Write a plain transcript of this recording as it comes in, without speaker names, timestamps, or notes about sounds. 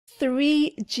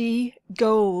3G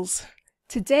goals.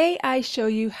 Today I show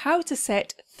you how to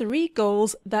set 3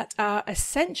 goals that are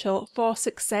essential for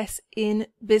success in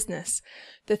business.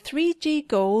 The 3G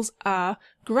goals are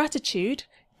gratitude,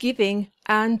 giving,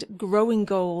 and growing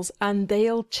goals, and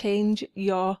they'll change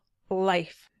your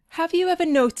life. Have you ever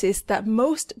noticed that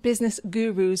most business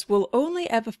gurus will only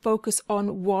ever focus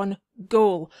on one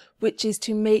goal, which is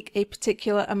to make a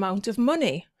particular amount of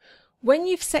money? When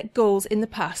you've set goals in the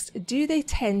past, do they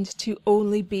tend to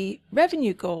only be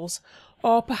revenue goals?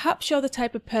 Or perhaps you're the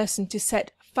type of person to set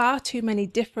far too many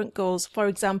different goals. For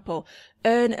example,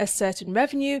 earn a certain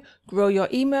revenue, grow your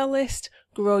email list,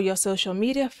 grow your social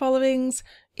media followings,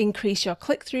 increase your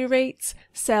click-through rates,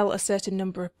 sell a certain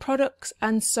number of products,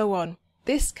 and so on.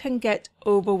 This can get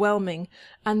overwhelming,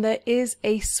 and there is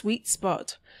a sweet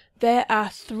spot. There are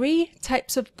 3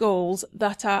 types of goals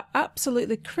that are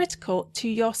absolutely critical to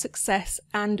your success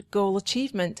and goal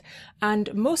achievement,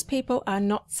 and most people are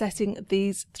not setting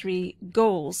these 3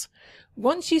 goals.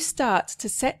 Once you start to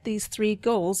set these 3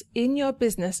 goals in your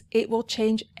business, it will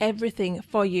change everything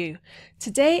for you.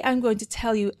 Today I'm going to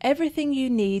tell you everything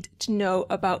you need to know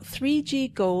about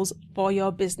 3G goals for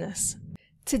your business.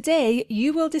 Today,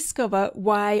 you will discover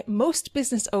why most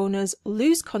business owners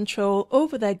lose control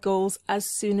over their goals as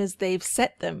soon as they've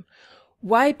set them,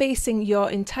 why basing your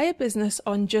entire business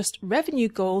on just revenue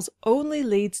goals only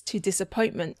leads to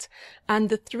disappointment, and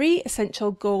the 3 essential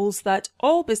goals that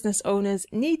all business owners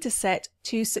need to set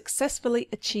to successfully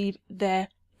achieve their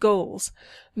goals.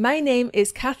 My name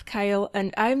is Kath Kyle,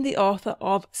 and I'm the author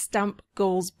of Stamp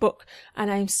Goals book,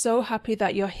 and I'm so happy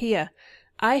that you're here.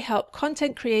 I help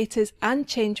content creators and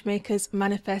change makers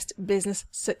manifest business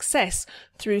success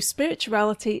through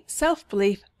spirituality,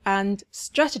 self-belief, and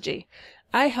strategy.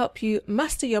 I help you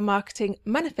master your marketing,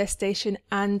 manifestation,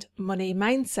 and money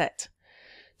mindset.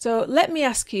 So let me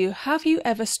ask you, have you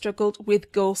ever struggled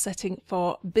with goal setting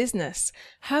for business?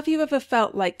 Have you ever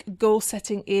felt like goal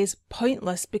setting is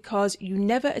pointless because you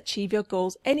never achieve your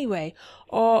goals anyway?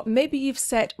 Or maybe you've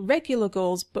set regular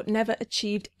goals but never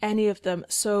achieved any of them,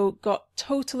 so got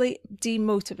totally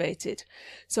demotivated.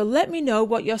 So let me know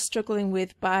what you're struggling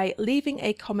with by leaving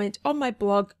a comment on my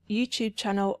blog, YouTube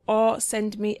channel, or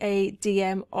send me a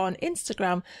DM on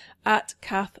Instagram at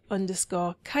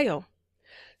Kath_Kyle.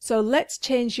 So let's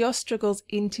change your struggles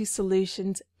into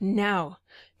solutions now.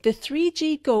 The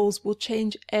 3G goals will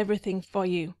change everything for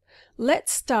you.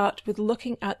 Let's start with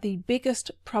looking at the biggest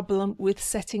problem with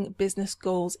setting business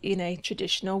goals in a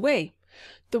traditional way.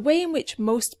 The way in which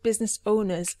most business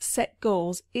owners set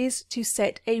goals is to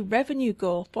set a revenue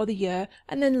goal for the year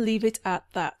and then leave it at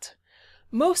that.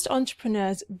 Most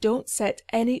entrepreneurs don't set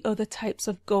any other types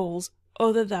of goals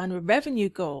other than revenue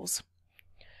goals.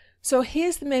 So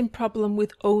here's the main problem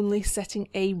with only setting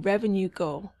a revenue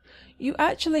goal. You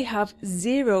actually have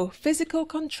 0 physical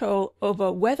control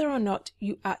over whether or not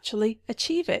you actually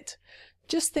achieve it.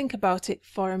 Just think about it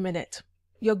for a minute.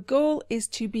 Your goal is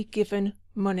to be given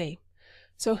money.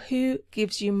 So who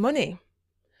gives you money?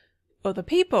 Other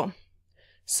people.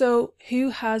 So who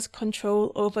has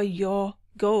control over your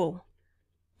goal?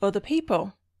 Other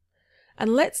people.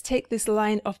 And let's take this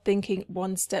line of thinking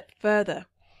one step further.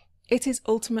 It is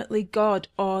ultimately God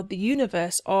or the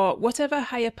universe or whatever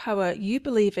higher power you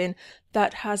believe in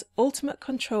that has ultimate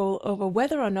control over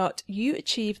whether or not you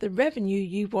achieve the revenue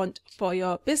you want for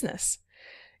your business.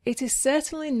 It is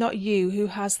certainly not you who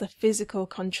has the physical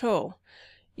control.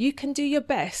 You can do your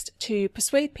best to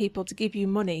persuade people to give you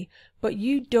money, but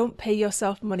you don't pay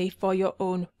yourself money for your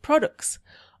own products.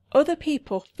 Other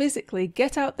people physically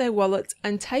get out their wallets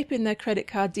and type in their credit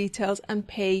card details and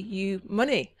pay you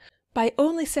money. By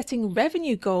only setting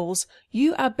revenue goals,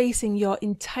 you are basing your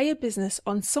entire business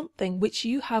on something which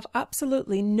you have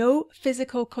absolutely no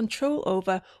physical control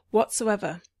over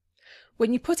whatsoever.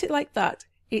 When you put it like that,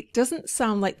 it doesn't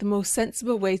sound like the most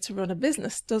sensible way to run a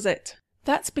business, does it?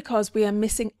 That's because we are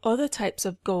missing other types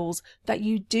of goals that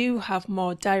you do have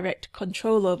more direct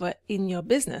control over in your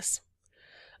business.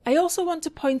 I also want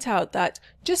to point out that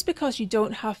just because you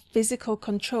don't have physical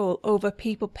control over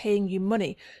people paying you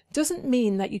money doesn't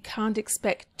mean that you can't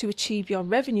expect to achieve your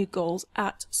revenue goals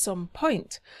at some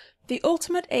point. The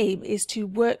ultimate aim is to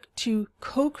work to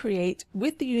co-create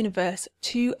with the universe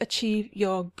to achieve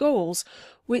your goals,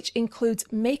 which includes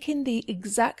making the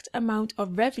exact amount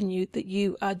of revenue that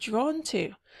you are drawn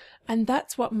to. And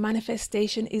that's what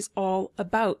manifestation is all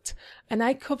about. And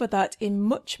I cover that in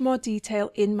much more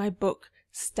detail in my book,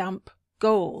 Stamp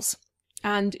Goals.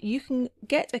 And you can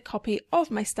get a copy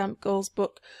of my Stamp Goals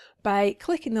book by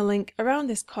clicking the link around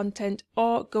this content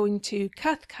or going to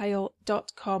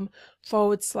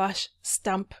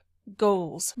kathkyle.com/stamp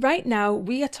goals. Right now,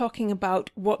 we are talking about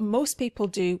what most people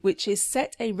do, which is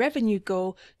set a revenue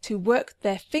goal to work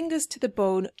their fingers to the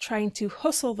bone, trying to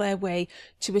hustle their way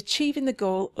to achieving the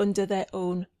goal under their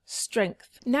own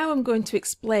strength. Now I'm going to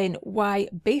explain why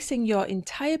basing your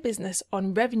entire business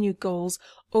on revenue goals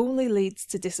only leads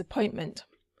to disappointment.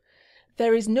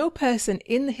 There is no person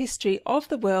in the history of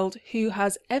the world who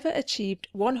has ever achieved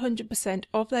 100%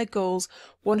 of their goals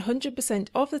 100%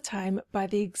 of the time by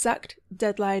the exact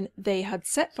deadline they had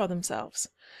set for themselves.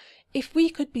 If we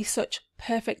could be such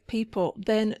perfect people,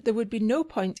 then there would be no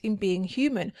point in being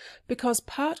human, because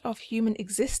part of human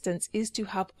existence is to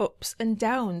have ups and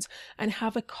downs and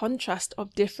have a contrast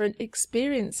of different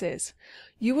experiences.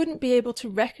 You wouldn't be able to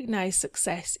recognize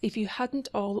success if you hadn't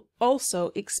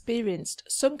also experienced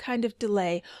some kind of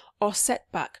delay or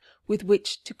setback with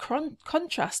which to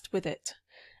contrast with it.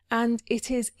 And it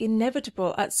is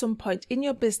inevitable at some point in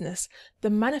your business, the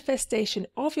manifestation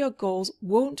of your goals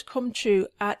won't come true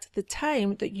at the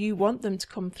time that you want them to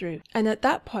come through. And at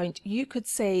that point, you could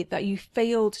say that you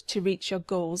failed to reach your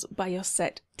goals by your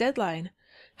set deadline.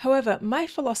 However, my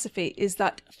philosophy is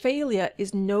that failure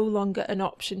is no longer an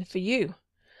option for you.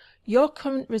 Your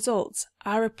current results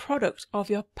are a product of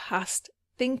your past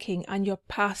thinking and your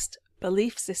past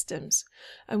belief systems,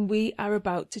 and we are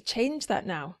about to change that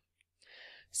now.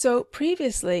 So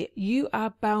previously, you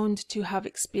are bound to have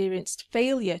experienced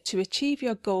failure to achieve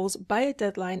your goals by a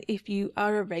deadline if you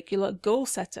are a regular goal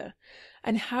setter.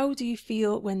 And how do you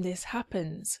feel when this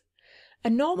happens? A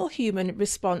normal human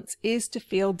response is to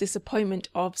feel disappointment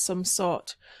of some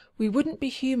sort. We wouldn't be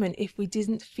human if we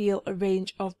didn't feel a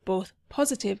range of both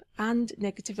positive and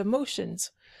negative emotions.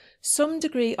 Some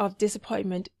degree of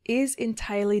disappointment is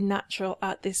entirely natural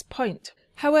at this point.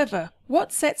 However,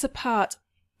 what sets apart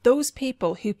those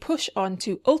people who push on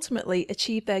to ultimately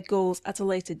achieve their goals at a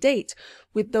later date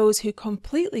with those who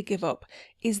completely give up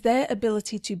is their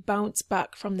ability to bounce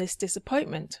back from this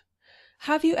disappointment.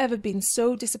 Have you ever been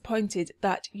so disappointed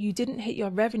that you didn't hit your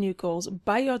revenue goals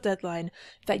by your deadline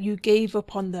that you gave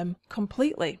up on them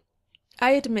completely?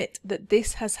 I admit that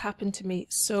this has happened to me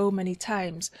so many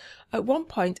times. At one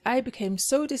point, I became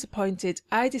so disappointed,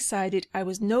 I decided I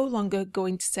was no longer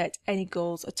going to set any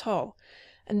goals at all.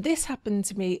 And this happened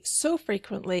to me so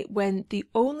frequently when the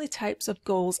only types of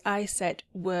goals I set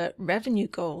were revenue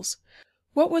goals.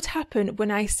 What would happen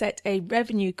when I set a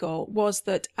revenue goal was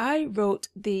that I wrote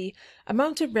the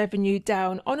amount of revenue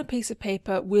down on a piece of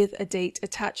paper with a date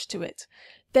attached to it.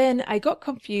 Then I got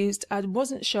confused and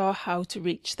wasn't sure how to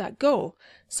reach that goal.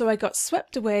 So I got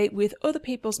swept away with other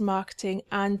people's marketing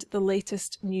and the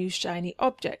latest new shiny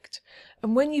object.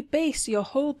 And when you base your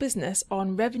whole business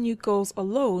on revenue goals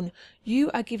alone, you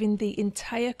are giving the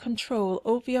entire control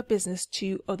over your business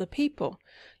to other people.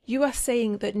 You are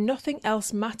saying that nothing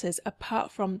else matters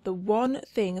apart from the one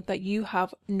thing that you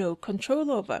have no control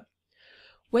over.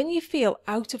 When you feel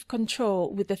out of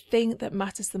control with the thing that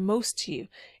matters the most to you,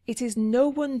 it is no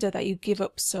wonder that you give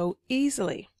up so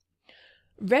easily.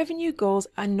 Revenue goals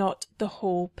are not the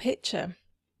whole picture.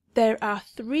 There are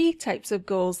 3 types of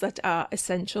goals that are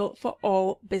essential for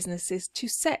all businesses to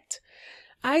set.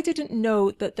 I didn't know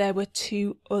that there were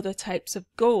 2 other types of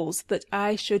goals that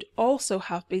I should also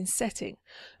have been setting.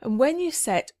 And when you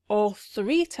set all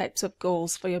 3 types of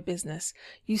goals for your business,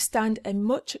 you stand a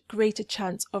much greater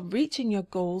chance of reaching your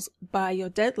goals by your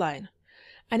deadline.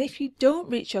 And if you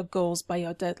don't reach your goals by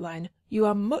your deadline, you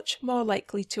are much more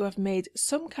likely to have made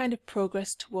some kind of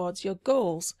progress towards your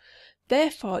goals.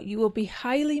 Therefore, you will be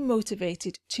highly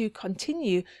motivated to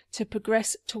continue to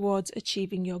progress towards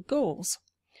achieving your goals.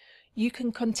 You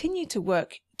can continue to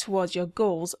work towards your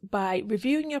goals by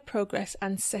reviewing your progress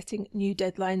and setting new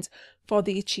deadlines for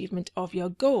the achievement of your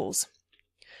goals.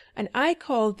 And I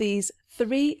call these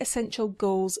 3 essential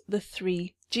goals the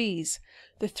 3 G's.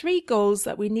 The 3 goals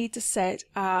that we need to set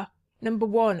are: number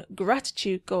 1,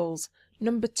 gratitude goals;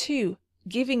 number 2,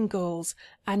 giving goals;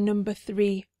 and number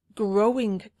 3,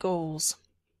 growing goals.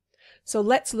 So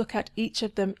let's look at each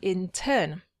of them in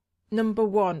turn. Number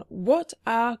 1, what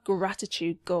are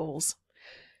gratitude goals?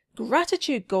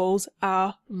 Gratitude goals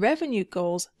are revenue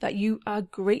goals that you are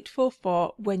grateful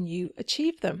for when you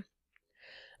achieve them.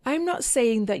 I'm not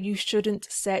saying that you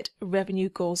shouldn't set revenue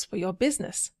goals for your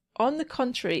business. On the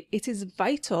contrary, it is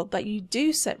vital that you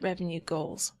do set revenue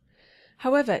goals.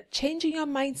 However, changing your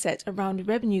mindset around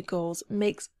revenue goals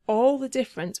makes all the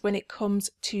difference when it comes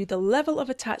to the level of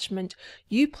attachment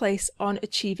you place on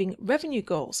achieving revenue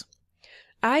goals.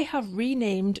 I have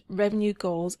renamed revenue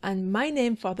goals, and my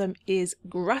name for them is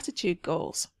gratitude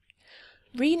goals.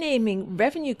 Renaming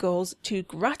revenue goals to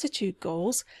gratitude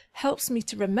goals helps me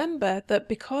to remember that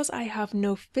because I have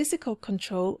no physical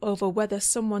control over whether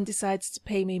someone decides to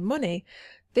pay me money,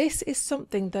 this is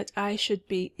something that I should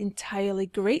be entirely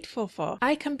grateful for.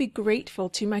 I can be grateful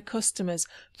to my customers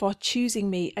for choosing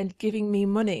me and giving me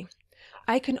money.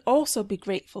 I can also be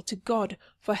grateful to God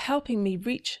for helping me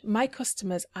reach my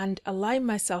customers and align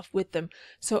myself with them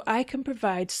so I can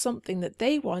provide something that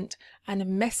they want and a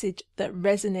message that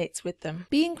resonates with them.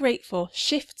 Being grateful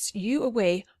shifts you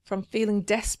away from feeling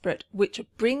desperate, which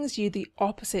brings you the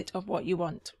opposite of what you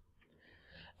want.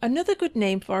 Another good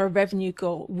name for a revenue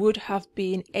goal would have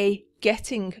been a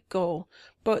getting goal,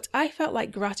 but I felt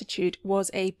like gratitude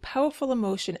was a powerful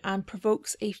emotion and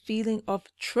provokes a feeling of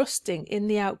trusting in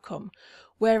the outcome,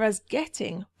 whereas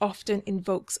getting often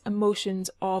invokes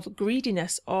emotions of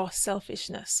greediness or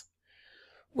selfishness.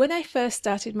 When I first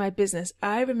started my business,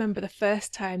 I remember the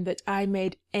first time that I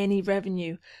made any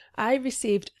revenue. I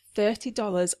received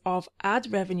 $30 of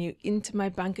ad revenue into my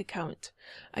bank account.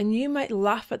 And you might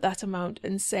laugh at that amount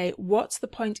and say, what's the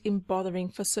point in bothering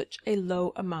for such a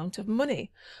low amount of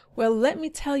money? Well, let me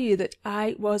tell you that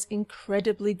I was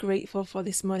incredibly grateful for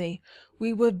this money.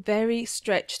 We were very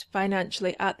stretched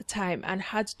financially at the time and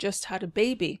had just had a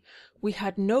baby. We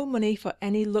had no money for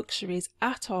any luxuries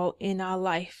at all in our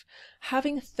life.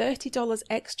 Having $30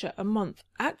 extra a month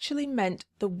actually meant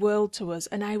the world to us,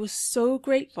 and I was so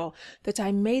grateful that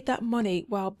I made that money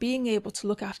while being able to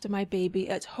look after my baby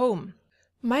at home.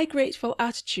 My grateful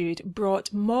attitude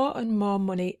brought more and more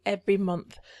money every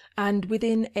month, and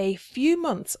within a few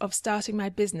months of starting my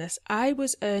business, I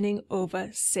was earning over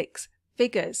 6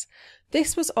 figures.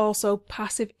 This was also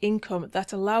passive income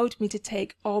that allowed me to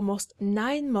take almost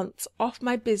 9 months off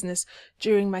my business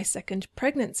during my second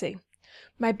pregnancy.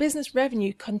 My business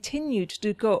revenue continued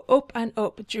to go up and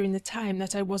up during the time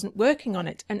that I wasn't working on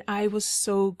it, and I was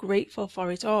so grateful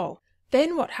for it all.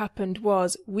 Then what happened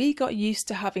was we got used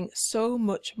to having so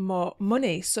much more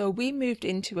money, so we moved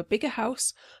into a bigger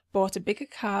house, bought a bigger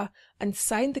car, and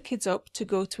signed the kids up to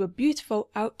go to a beautiful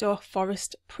outdoor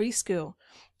forest preschool.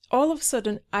 All of a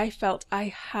sudden, I felt I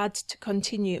had to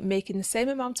continue making the same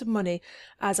amount of money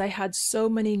as I had so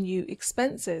many new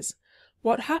expenses.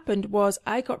 What happened was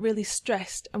I got really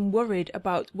stressed and worried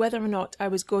about whether or not I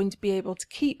was going to be able to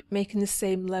keep making the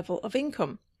same level of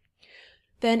income.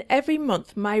 Then every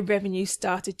month my revenue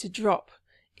started to drop.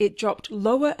 It dropped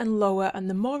lower and lower, and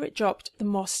the more it dropped, the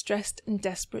more stressed and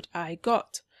desperate I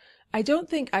got. I don't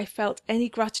think I felt any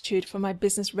gratitude for my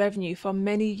business revenue for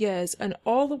many years, and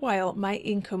all the while my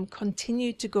income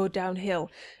continued to go downhill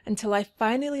until I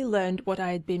finally learned what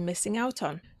I had been missing out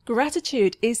on.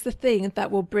 Gratitude is the thing that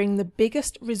will bring the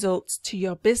biggest results to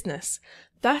your business.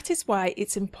 That is why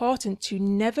it's important to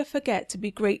never forget to be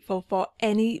grateful for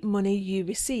any money you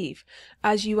receive,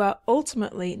 as you are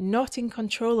ultimately not in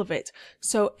control of it,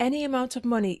 so any amount of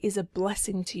money is a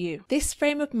blessing to you. This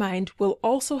frame of mind will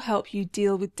also help you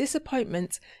deal with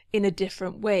disappointment in a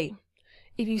different way.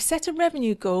 If you set a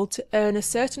revenue goal to earn a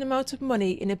certain amount of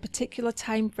money in a particular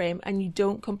time frame and you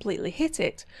don't completely hit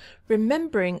it,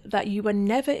 remembering that you are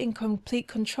never in complete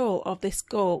control of this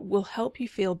goal will help you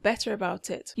feel better about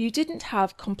it. You didn't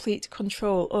have complete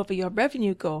control over your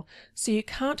revenue goal, so you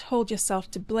can't hold yourself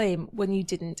to blame when you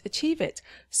didn't achieve it.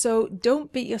 So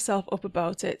don't beat yourself up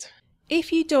about it.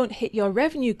 If you don't hit your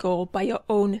revenue goal by your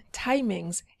own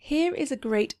timings, here is a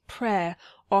great prayer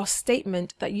or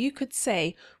statement that you could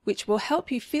say which will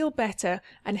help you feel better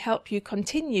and help you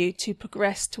continue to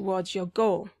progress towards your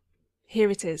goal. Here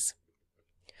it is.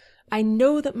 I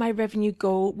know that my revenue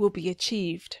goal will be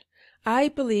achieved. I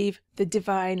believe the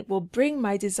divine will bring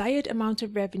my desired amount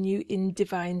of revenue in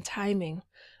divine timing.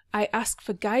 I ask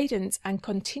for guidance and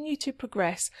continue to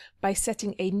progress by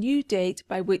setting a new date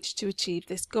by which to achieve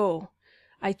this goal.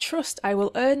 I trust I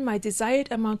will earn my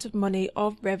desired amount of money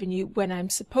of revenue when I'm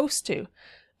supposed to.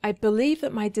 I believe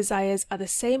that my desires are the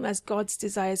same as God's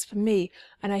desires for me,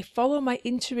 and I follow my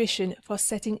intuition for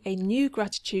setting a new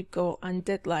gratitude goal and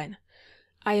deadline.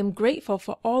 I am grateful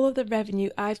for all of the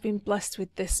revenue I've been blessed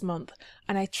with this month,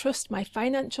 and I trust my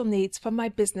financial needs for my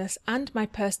business and my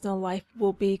personal life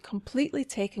will be completely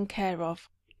taken care of.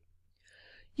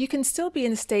 You can still be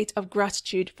in a state of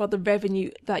gratitude for the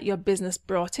revenue that your business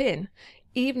brought in,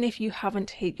 even if you haven't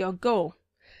hit your goal.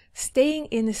 Staying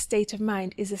in this state of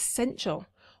mind is essential.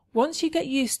 Once you get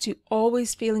used to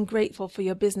always feeling grateful for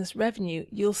your business revenue,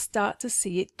 you'll start to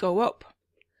see it go up.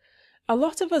 A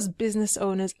lot of us business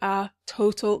owners are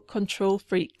total control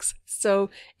freaks, so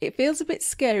it feels a bit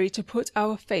scary to put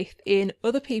our faith in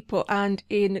other people and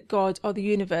in God or the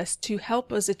universe to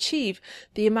help us achieve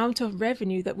the amount of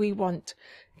revenue that we want.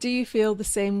 Do you feel the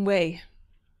same way?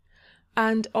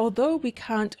 And although we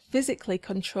can't physically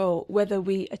control whether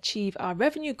we achieve our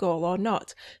revenue goal or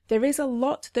not, there is a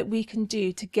lot that we can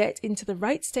do to get into the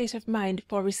right state of mind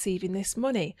for receiving this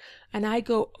money. And I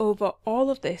go over all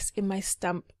of this in my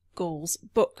Stamp Goals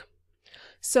book.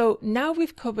 So now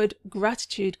we've covered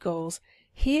gratitude goals,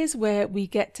 here's where we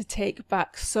get to take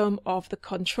back some of the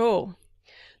control.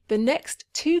 The next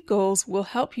 2 goals will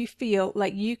help you feel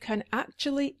like you can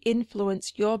actually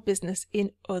influence your business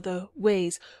in other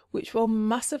ways, which will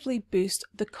massively boost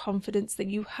the confidence that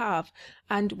you have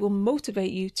and will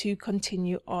motivate you to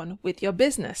continue on with your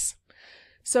business.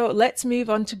 So let's move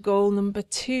on to goal number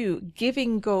 2,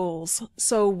 giving goals.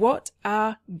 So what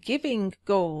are giving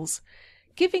goals?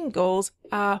 Giving goals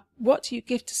are what you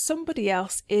give to somebody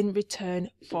else in return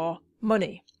for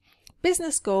money.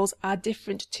 Business goals are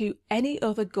different to any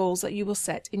other goals that you will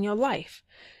set in your life.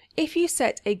 If you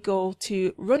set a goal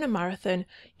to run a marathon,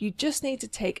 you just need to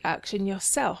take action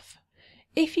yourself.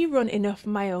 If you run enough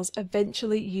miles,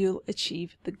 eventually you'll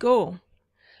achieve the goal.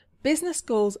 Business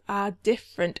goals are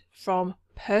different from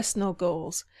personal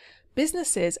goals.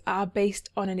 Businesses are based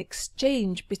on an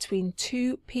exchange between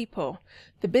 2 people.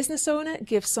 The business owner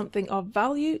gives something of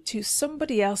value to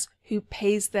somebody else who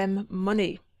pays them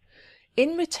money.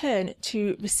 In return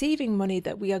to receiving money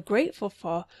that we are grateful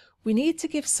for, we need to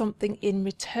give something in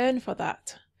return for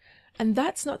that. And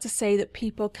that's not to say that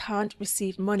people can't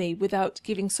receive money without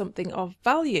giving something of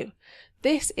value.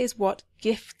 This is what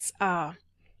gifts are.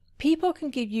 People can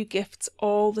give you gifts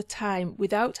all the time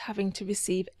without having to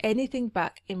receive anything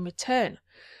back in return.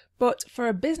 But for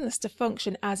a business to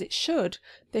function as it should,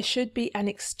 there should be an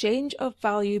exchange of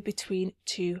value between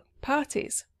 2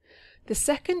 parties. The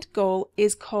second goal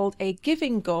is called a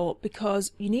giving goal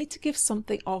because you need to give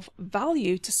something of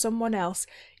value to someone else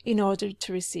in order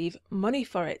to receive money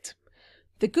for it.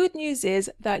 The good news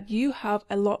is that you have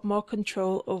a lot more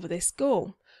control over this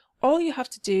goal. All you have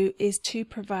to do is to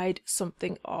provide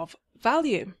something of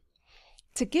value.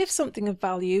 To give something of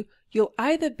value, you'll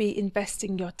either be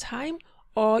investing your time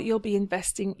or you'll be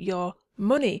investing your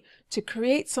money to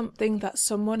create something that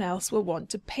someone else will want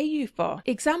to pay you for.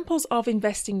 Examples of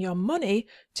investing your money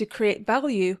to create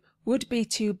value would be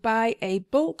to buy a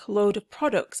bulk load of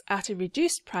products at a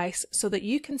reduced price so that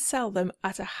you can sell them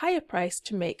at a higher price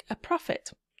to make a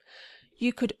profit.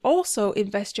 You could also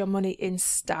invest your money in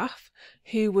staff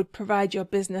who would provide your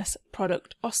business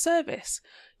product or service.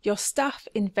 Your staff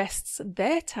invests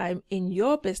their time in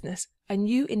your business and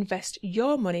you invest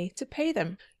your money to pay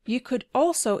them. You could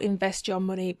also invest your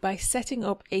money by setting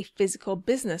up a physical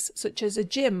business such as a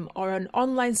gym or an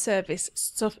online service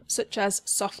such as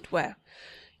software.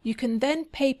 You can then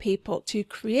pay people to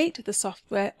create the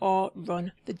software or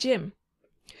run the gym.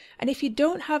 And if you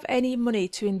don't have any money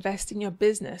to invest in your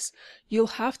business, you'll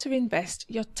have to invest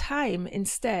your time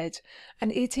instead.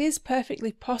 And it is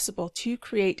perfectly possible to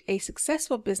create a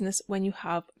successful business when you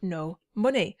have no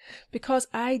money, because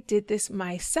I did this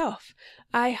myself.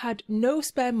 I had no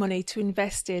spare money to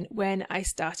invest in when I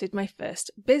started my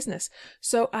first business.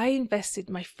 So I invested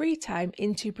my free time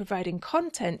into providing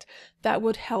content that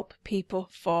would help people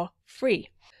for free.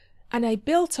 And I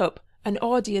built up an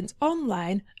audience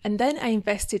online, and then I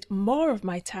invested more of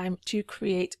my time to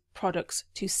create products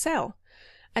to sell.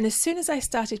 And as soon as I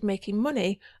started making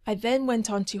money, I then went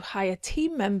on to hire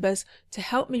team members to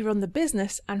help me run the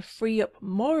business and free up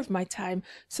more of my time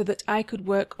so that I could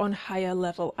work on higher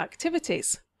level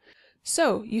activities.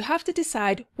 So you have to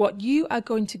decide what you are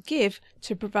going to give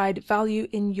to provide value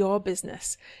in your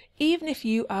business. Even if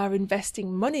you are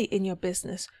investing money in your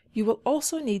business, you will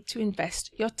also need to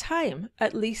invest your time,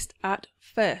 at least at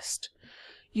first.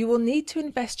 You will need to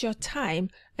invest your time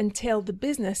until the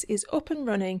business is up and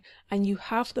running and you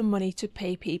have the money to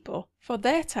pay people for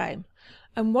their time.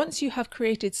 And once you have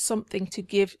created something to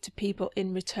give to people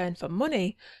in return for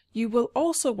money, you will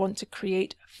also want to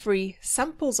create free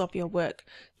samples of your work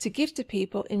to give to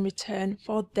people in return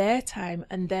for their time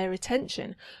and their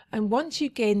attention. And once you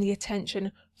gain the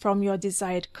attention from your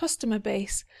desired customer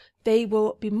base, they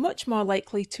will be much more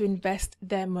likely to invest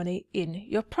their money in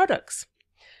your products.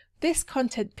 This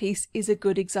content piece is a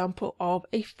good example of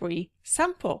a free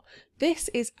sample. This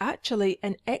is actually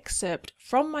an excerpt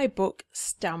from my book,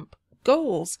 Stamp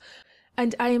Goals.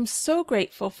 And I am so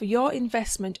grateful for your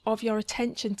investment of your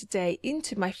attention today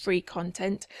into my free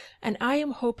content, and I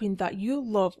am hoping that you'll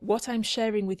love what I'm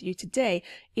sharing with you today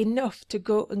enough to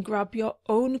go and grab your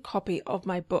own copy of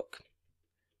my book.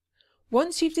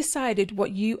 Once you've decided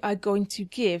what you are going to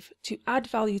give to add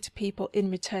value to people in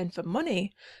return for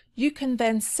money, you can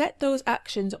then set those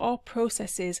actions or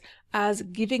processes as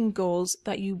giving goals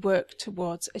that you work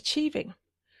towards achieving.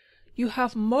 You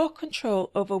have more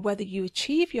control over whether you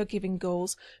achieve your giving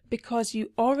goals because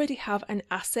you already have an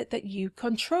asset that you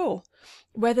control,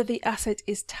 whether the asset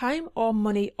is time or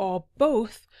money or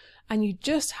both, and you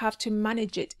just have to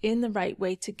manage it in the right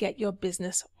way to get your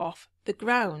business off the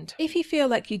ground. If you feel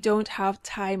like you don't have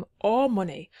time or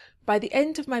money, by the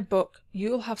end of my book,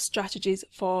 you'll have strategies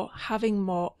for having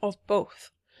more of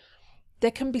both.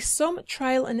 There can be some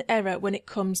trial and error when it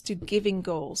comes to giving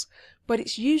goals, but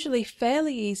it's usually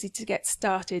fairly easy to get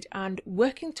started and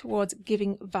working towards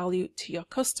giving value to your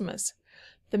customers.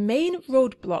 The main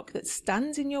roadblock that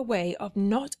stands in your way of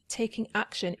not taking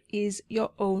action is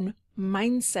your own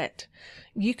mindset.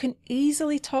 You can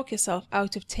easily talk yourself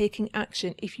out of taking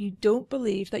action if you don't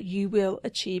believe that you will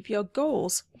achieve your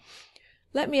goals.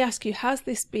 Let me ask you, has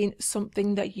this been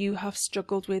something that you have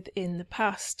struggled with in the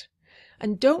past?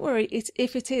 And don't worry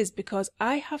if it is, because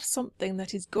I have something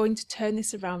that is going to turn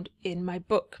this around in my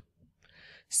book.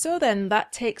 So then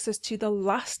that takes us to the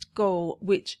last goal,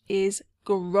 which is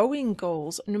growing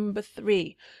goals, number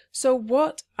 3. So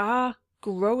what are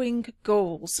growing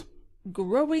goals?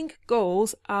 Growing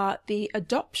goals are the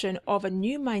adoption of a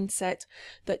new mindset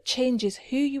that changes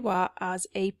who you are as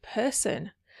a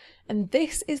person. And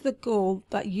this is the goal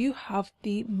that you have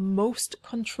the most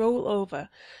control over.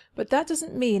 But that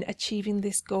doesn't mean achieving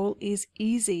this goal is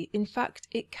easy. In fact,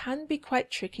 it can be quite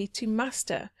tricky to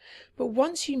master. But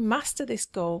once you master this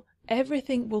goal,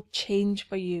 everything will change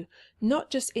for you, not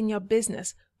just in your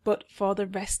business, but for the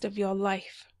rest of your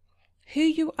life. Who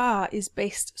you are is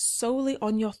based solely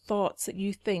on your thoughts that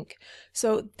you think.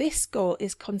 So this goal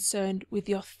is concerned with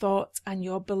your thoughts and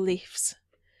your beliefs.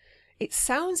 It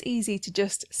sounds easy to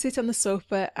just sit on the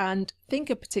sofa and think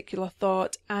a particular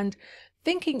thought, and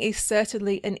thinking is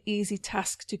certainly an easy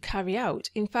task to carry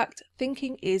out. In fact,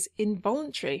 thinking is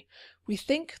involuntary. We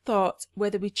think thoughts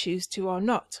whether we choose to or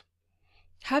not.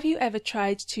 Have you ever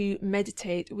tried to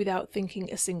meditate without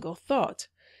thinking a single thought?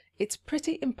 It's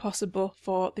pretty impossible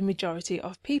for the majority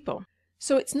of people.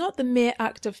 So it's not the mere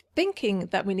act of thinking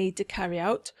that we need to carry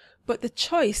out, but the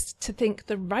choice to think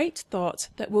the right thought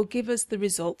that will give us the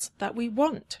results that we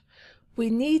want.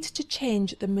 We need to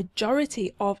change the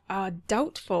majority of our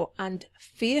doubtful and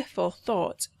fearful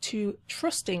thoughts to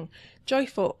trusting,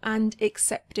 joyful and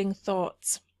accepting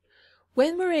thoughts.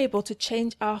 When we're able to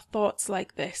change our thoughts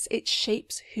like this, it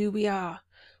shapes who we are.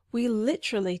 We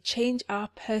literally change our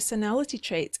personality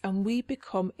traits and we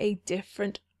become a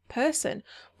different person.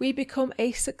 We become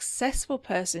a successful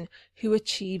person who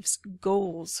achieves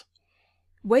goals.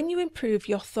 When you improve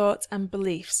your thoughts and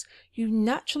beliefs, you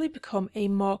naturally become a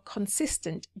more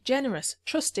consistent, generous,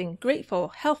 trusting, grateful,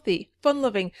 healthy,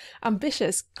 fun-loving,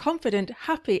 ambitious, confident,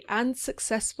 happy, and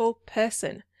successful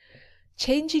person.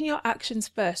 Changing your actions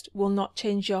first will not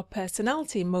change your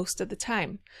personality most of the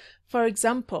time. For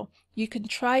example, you can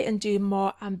try and do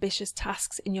more ambitious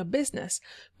tasks in your business,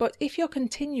 but if you're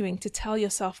continuing to tell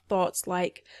yourself thoughts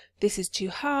like, "This is too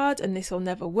hard and this will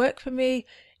never work for me,"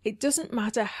 it doesn't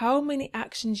matter how many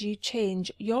actions you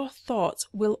change, your thoughts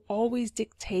will always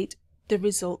dictate the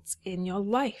results in your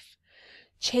life.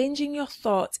 Changing your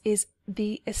thoughts is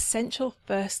the essential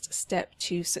first step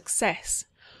to success.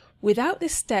 Without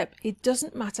this step, it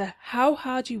doesn't matter how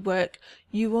hard you work,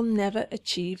 you will never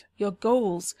achieve your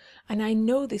goals. And I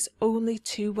know this only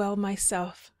too well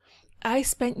myself. I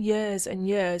spent years and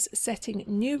years setting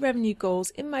new revenue goals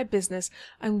in my business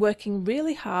and working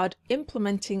really hard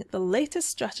implementing the latest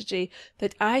strategy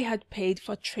that I had paid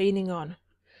for training on.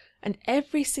 And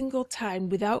every single time,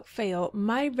 without fail,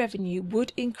 my revenue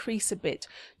would increase a bit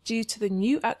due to the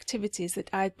new activities that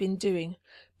I'd been doing.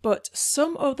 But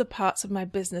some of the parts of my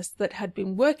business that had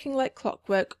been working like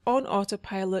clockwork on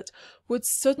autopilot would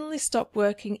suddenly stop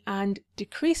working and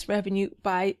decrease revenue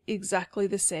by exactly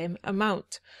the same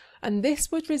amount. And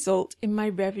this would result in my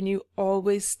revenue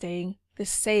always staying the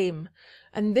same.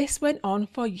 And this went on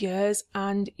for years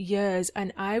and years,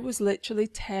 and I was literally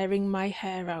tearing my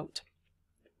hair out.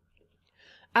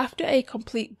 After a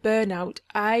complete burnout,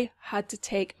 I had to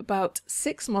take about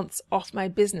 6 months off my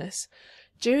business.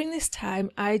 During this time,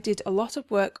 I did a lot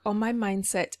of work on my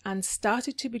mindset and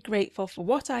started to be grateful for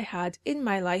what I had in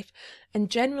my life and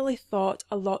generally thought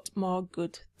a lot more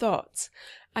good thoughts.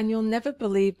 And you'll never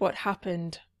believe what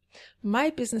happened. My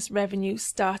business revenue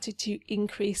started to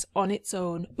increase on its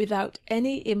own without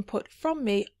any input from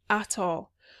me at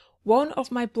all. One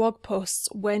of my blog posts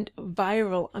went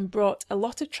viral and brought a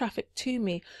lot of traffic to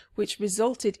me, which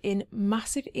resulted in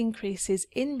massive increases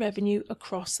in revenue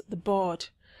across the board.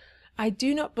 I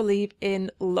do not believe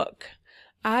in luck.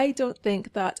 I don't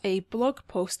think that a blog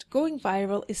post going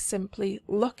viral is simply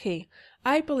lucky.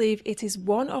 I believe it is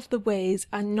one of the ways,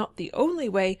 and not the only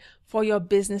way, for your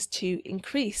business to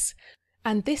increase.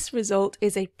 And this result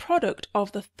is a product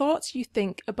of the thoughts you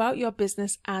think about your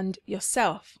business and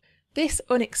yourself. This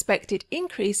unexpected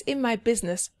increase in my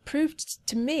business proved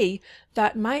to me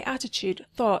that my attitude,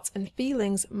 thoughts, and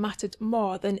feelings mattered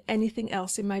more than anything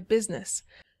else in my business.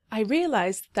 I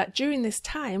realized that during this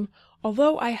time,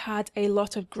 although I had a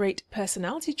lot of great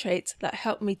personality traits that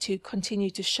helped me to continue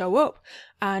to show up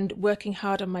and working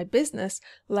hard on my business,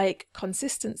 like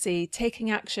consistency, taking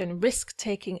action,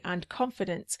 risk-taking, and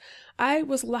confidence, I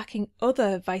was lacking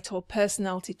other vital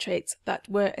personality traits that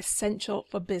were essential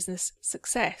for business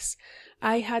success.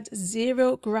 I had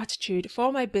zero gratitude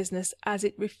for my business as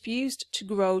it refused to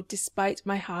grow despite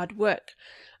my hard work.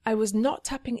 I was not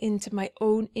tapping into my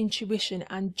own intuition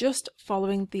and just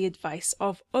following the advice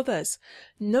of others.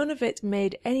 None of it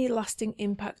made any lasting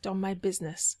impact on my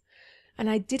business. And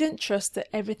I didn't trust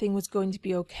that everything was going to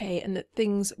be okay and that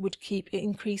things would keep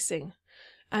increasing.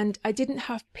 And I didn't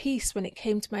have peace when it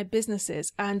came to my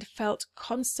businesses and felt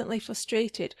constantly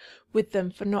frustrated with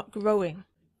them for not growing.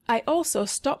 I also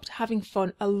stopped having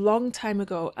fun a long time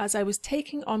ago as I was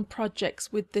taking on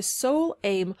projects with the sole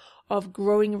aim of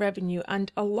growing revenue,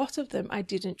 and a lot of them I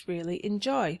didn't really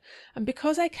enjoy. And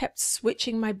because I kept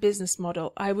switching my business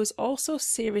model, I was also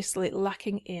seriously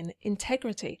lacking in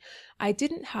integrity. I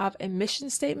didn't have a mission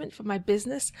statement for my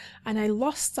business, and I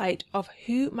lost sight of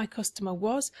who my customer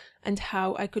was and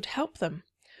how I could help them.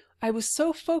 I was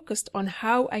so focused on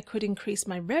how I could increase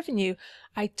my revenue,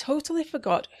 I totally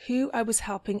forgot who I was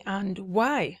helping and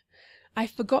why. I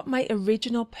forgot my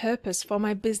original purpose for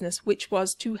my business, which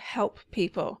was to help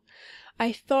people.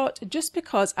 I thought just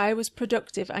because I was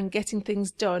productive and getting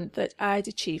things done that I'd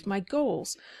achieve my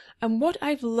goals. And what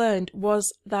I've learned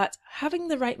was that having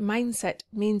the right mindset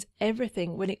means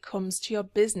everything when it comes to your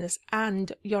business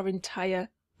and your entire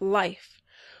life.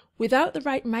 Without the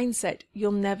right mindset,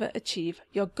 you'll never achieve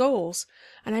your goals.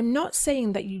 And I'm not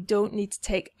saying that you don't need to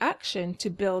take action to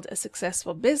build a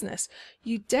successful business.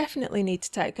 You definitely need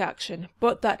to take action,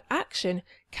 but that action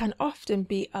can often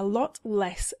be a lot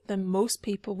less than most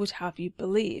people would have you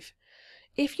believe.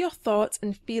 If your thoughts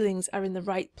and feelings are in the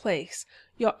right place,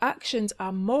 your actions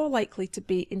are more likely to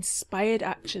be inspired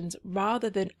actions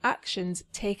rather than actions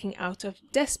taken out of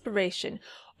desperation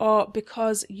or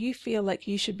because you feel like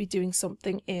you should be doing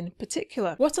something in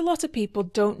particular. What a lot of people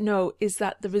don't know is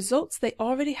that the results they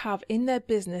already have in their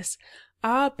business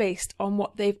are based on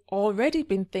what they've already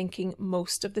been thinking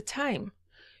most of the time.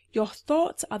 Your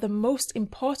thoughts are the most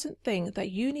important thing that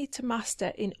you need to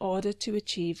master in order to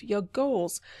achieve your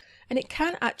goals. And it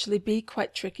can actually be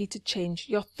quite tricky to change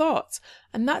your thoughts.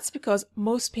 And that's because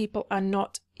most people are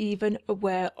not even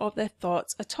aware of their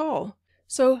thoughts at all.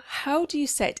 So how do you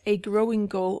set a growing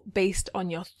goal based on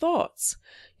your thoughts?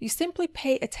 You simply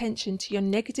pay attention to your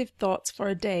negative thoughts for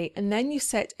a day, and then you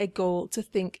set a goal to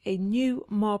think a new,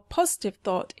 more positive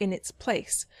thought in its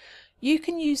place. You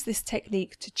can use this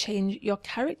technique to change your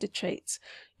character traits.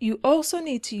 You also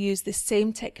need to use this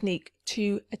same technique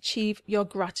to achieve your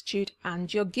gratitude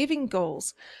and your giving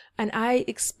goals. And I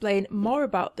explain more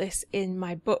about this in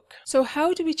my book. So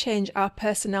how do we change our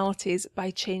personalities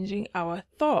by changing our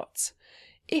thoughts?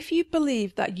 If you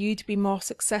believe that you'd be more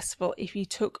successful if you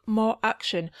took more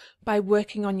action by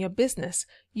working on your business,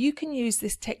 you can use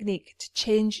this technique to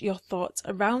change your thoughts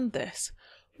around this.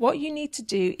 What you need to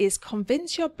do is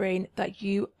convince your brain that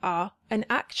you are an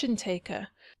action taker.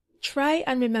 Try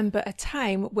and remember a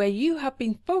time where you have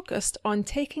been focused on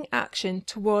taking action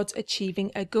towards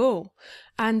achieving a goal,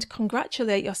 and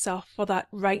congratulate yourself for that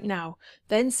right now.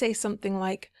 Then say something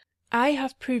like, I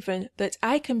have proven that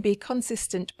I can be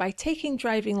consistent by taking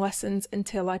driving lessons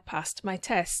until I passed my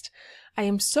test. I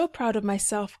am so proud of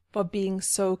myself for being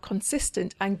so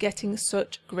consistent and getting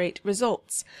such great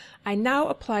results. I now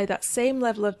apply that same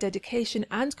level of dedication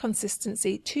and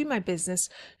consistency to my business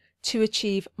to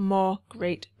achieve more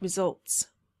great results.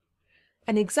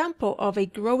 An example of a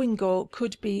growing goal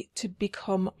could be to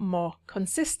become more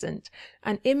consistent.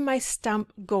 And in my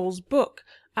Stamp Goals book,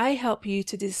 I help you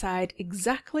to decide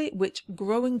exactly which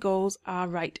growing goals are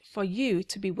right for you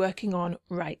to be working on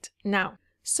right now.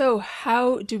 So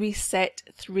how do we set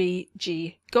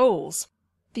 3G goals?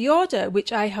 The order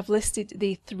which I have listed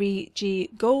the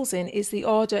 3G goals in is the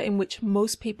order in which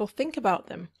most people think about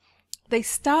them. They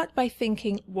start by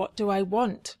thinking, what do I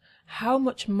want? How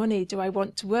much money do I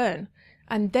want to earn?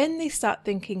 And then they start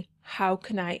thinking, how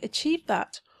can I achieve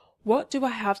that? What do I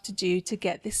have to do to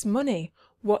get this money?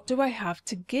 What do I have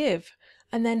to give?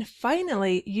 And then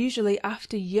finally, usually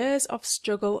after years of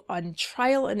struggle and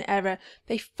trial and error,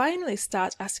 they finally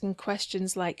start asking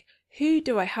questions like, who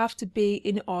do I have to be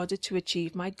in order to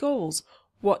achieve my goals?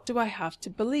 What do I have to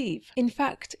believe? In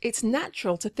fact, it's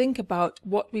natural to think about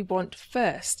what we want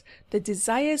first, the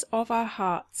desires of our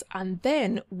hearts, and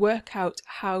then work out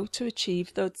how to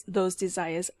achieve those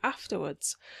desires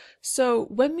afterwards. So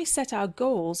when we set our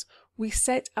goals, we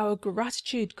set our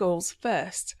gratitude goals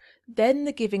first, then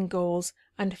the giving goals,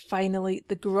 and finally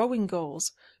the growing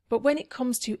goals. But when it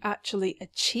comes to actually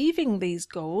achieving these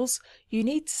goals, you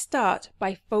need to start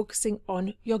by focusing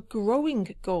on your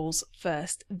growing goals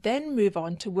first, then move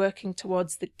on to working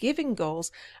towards the giving goals,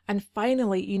 and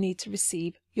finally you need to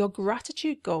receive your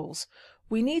gratitude goals.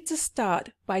 We need to start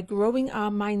by growing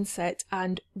our mindset,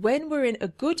 and when we're in a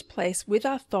good place with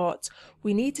our thoughts,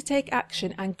 we need to take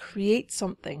action and create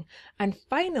something. And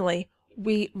finally,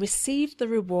 we receive the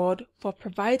reward for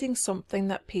providing something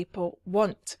that people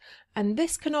want. And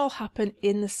this can all happen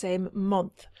in the same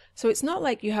month. So it's not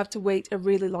like you have to wait a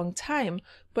really long time,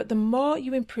 but the more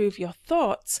you improve your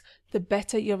thoughts, the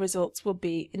better your results will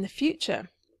be in the future.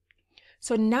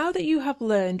 So now that you have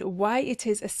learned why it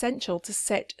is essential to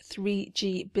set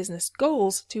 3G business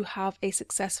goals to have a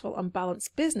successful and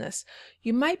balanced business,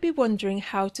 you might be wondering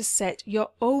how to set your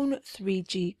own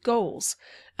 3G goals.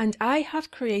 And I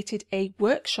have created a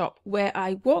workshop where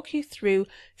I walk you through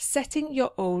setting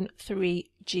your own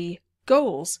 3G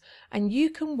goals. And you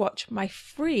can watch my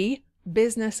free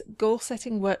business goal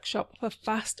setting workshop for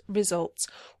fast results,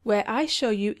 where I show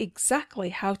you exactly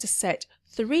how to set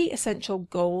 3 essential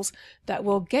goals that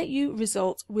will get you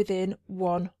results within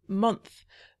 1 month.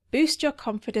 Boost your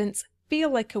confidence, feel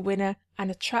like a winner,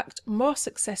 and attract more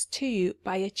success to you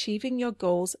by achieving your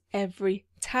goals every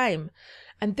time.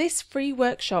 And this free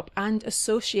workshop and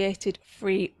associated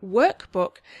free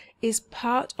workbook is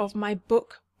part of my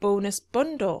book bonus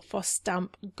bundle for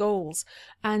Stamp Goals,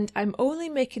 and I'm only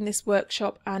making this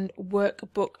workshop and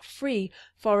workbook free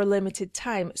for a limited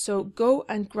time, so go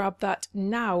and grab that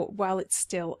now while it's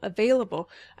still available.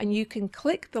 And you can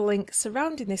click the link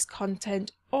surrounding this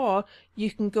content, or you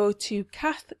can go to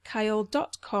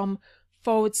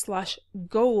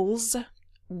kathkyle.com/goals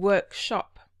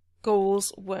workshop.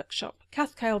 Goals workshop.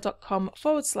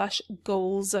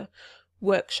 kathkyle.com/goals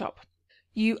workshop.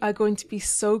 You are going to be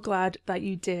so glad that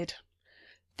you did.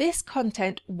 This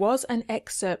content was an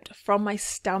excerpt from my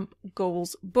Stamp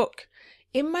Goals book.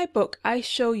 In my book, I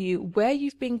show you where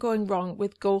you've been going wrong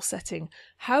with goal setting,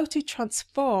 how to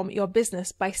transform your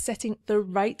business by setting the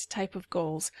right type of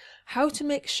goals, how to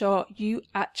make sure you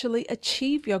actually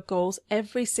achieve your goals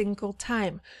every single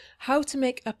time, how to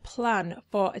make a plan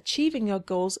for achieving your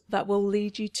goals that will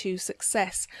lead you to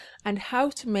success, and how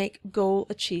to make goal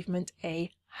achievement a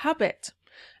habit.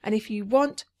 And if you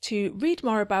want to read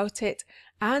more about it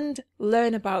and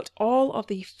learn about all of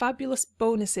the fabulous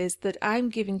bonuses that I'm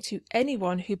giving to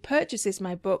anyone who purchases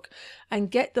my book,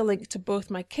 and get the link to both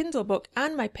my Kindle book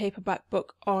and my paperback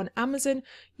book on Amazon,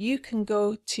 you can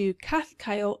go to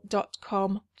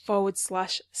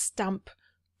kathkyle.com/stamp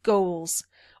goals,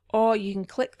 or you can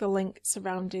click the link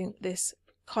surrounding this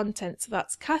content. So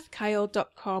that's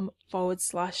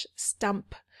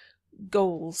kathkyle.com/stamp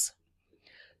goals.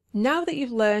 Now that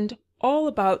you've learned all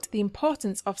about the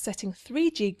importance of setting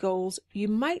 3G goals, you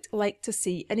might like to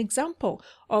see an example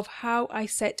of how I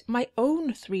set my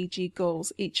own 3G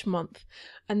goals each month.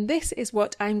 And this is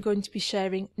what I'm going to be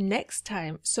sharing next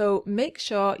time. So make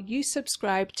sure you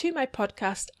subscribe to my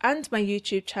podcast and my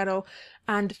YouTube channel,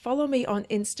 and follow me on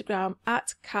Instagram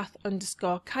at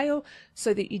Kath_Kyle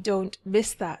so that you don't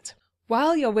miss that.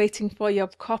 While you're waiting for your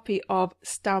copy of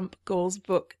Stamp Goals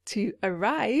book to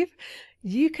arrive,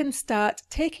 you can start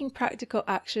taking practical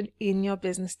action in your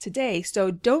business today. So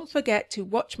don't forget to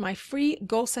watch my free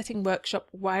goal setting workshop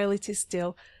while it is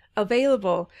still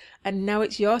available. And now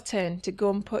it's your turn to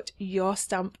go and put your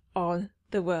stamp on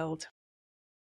the world.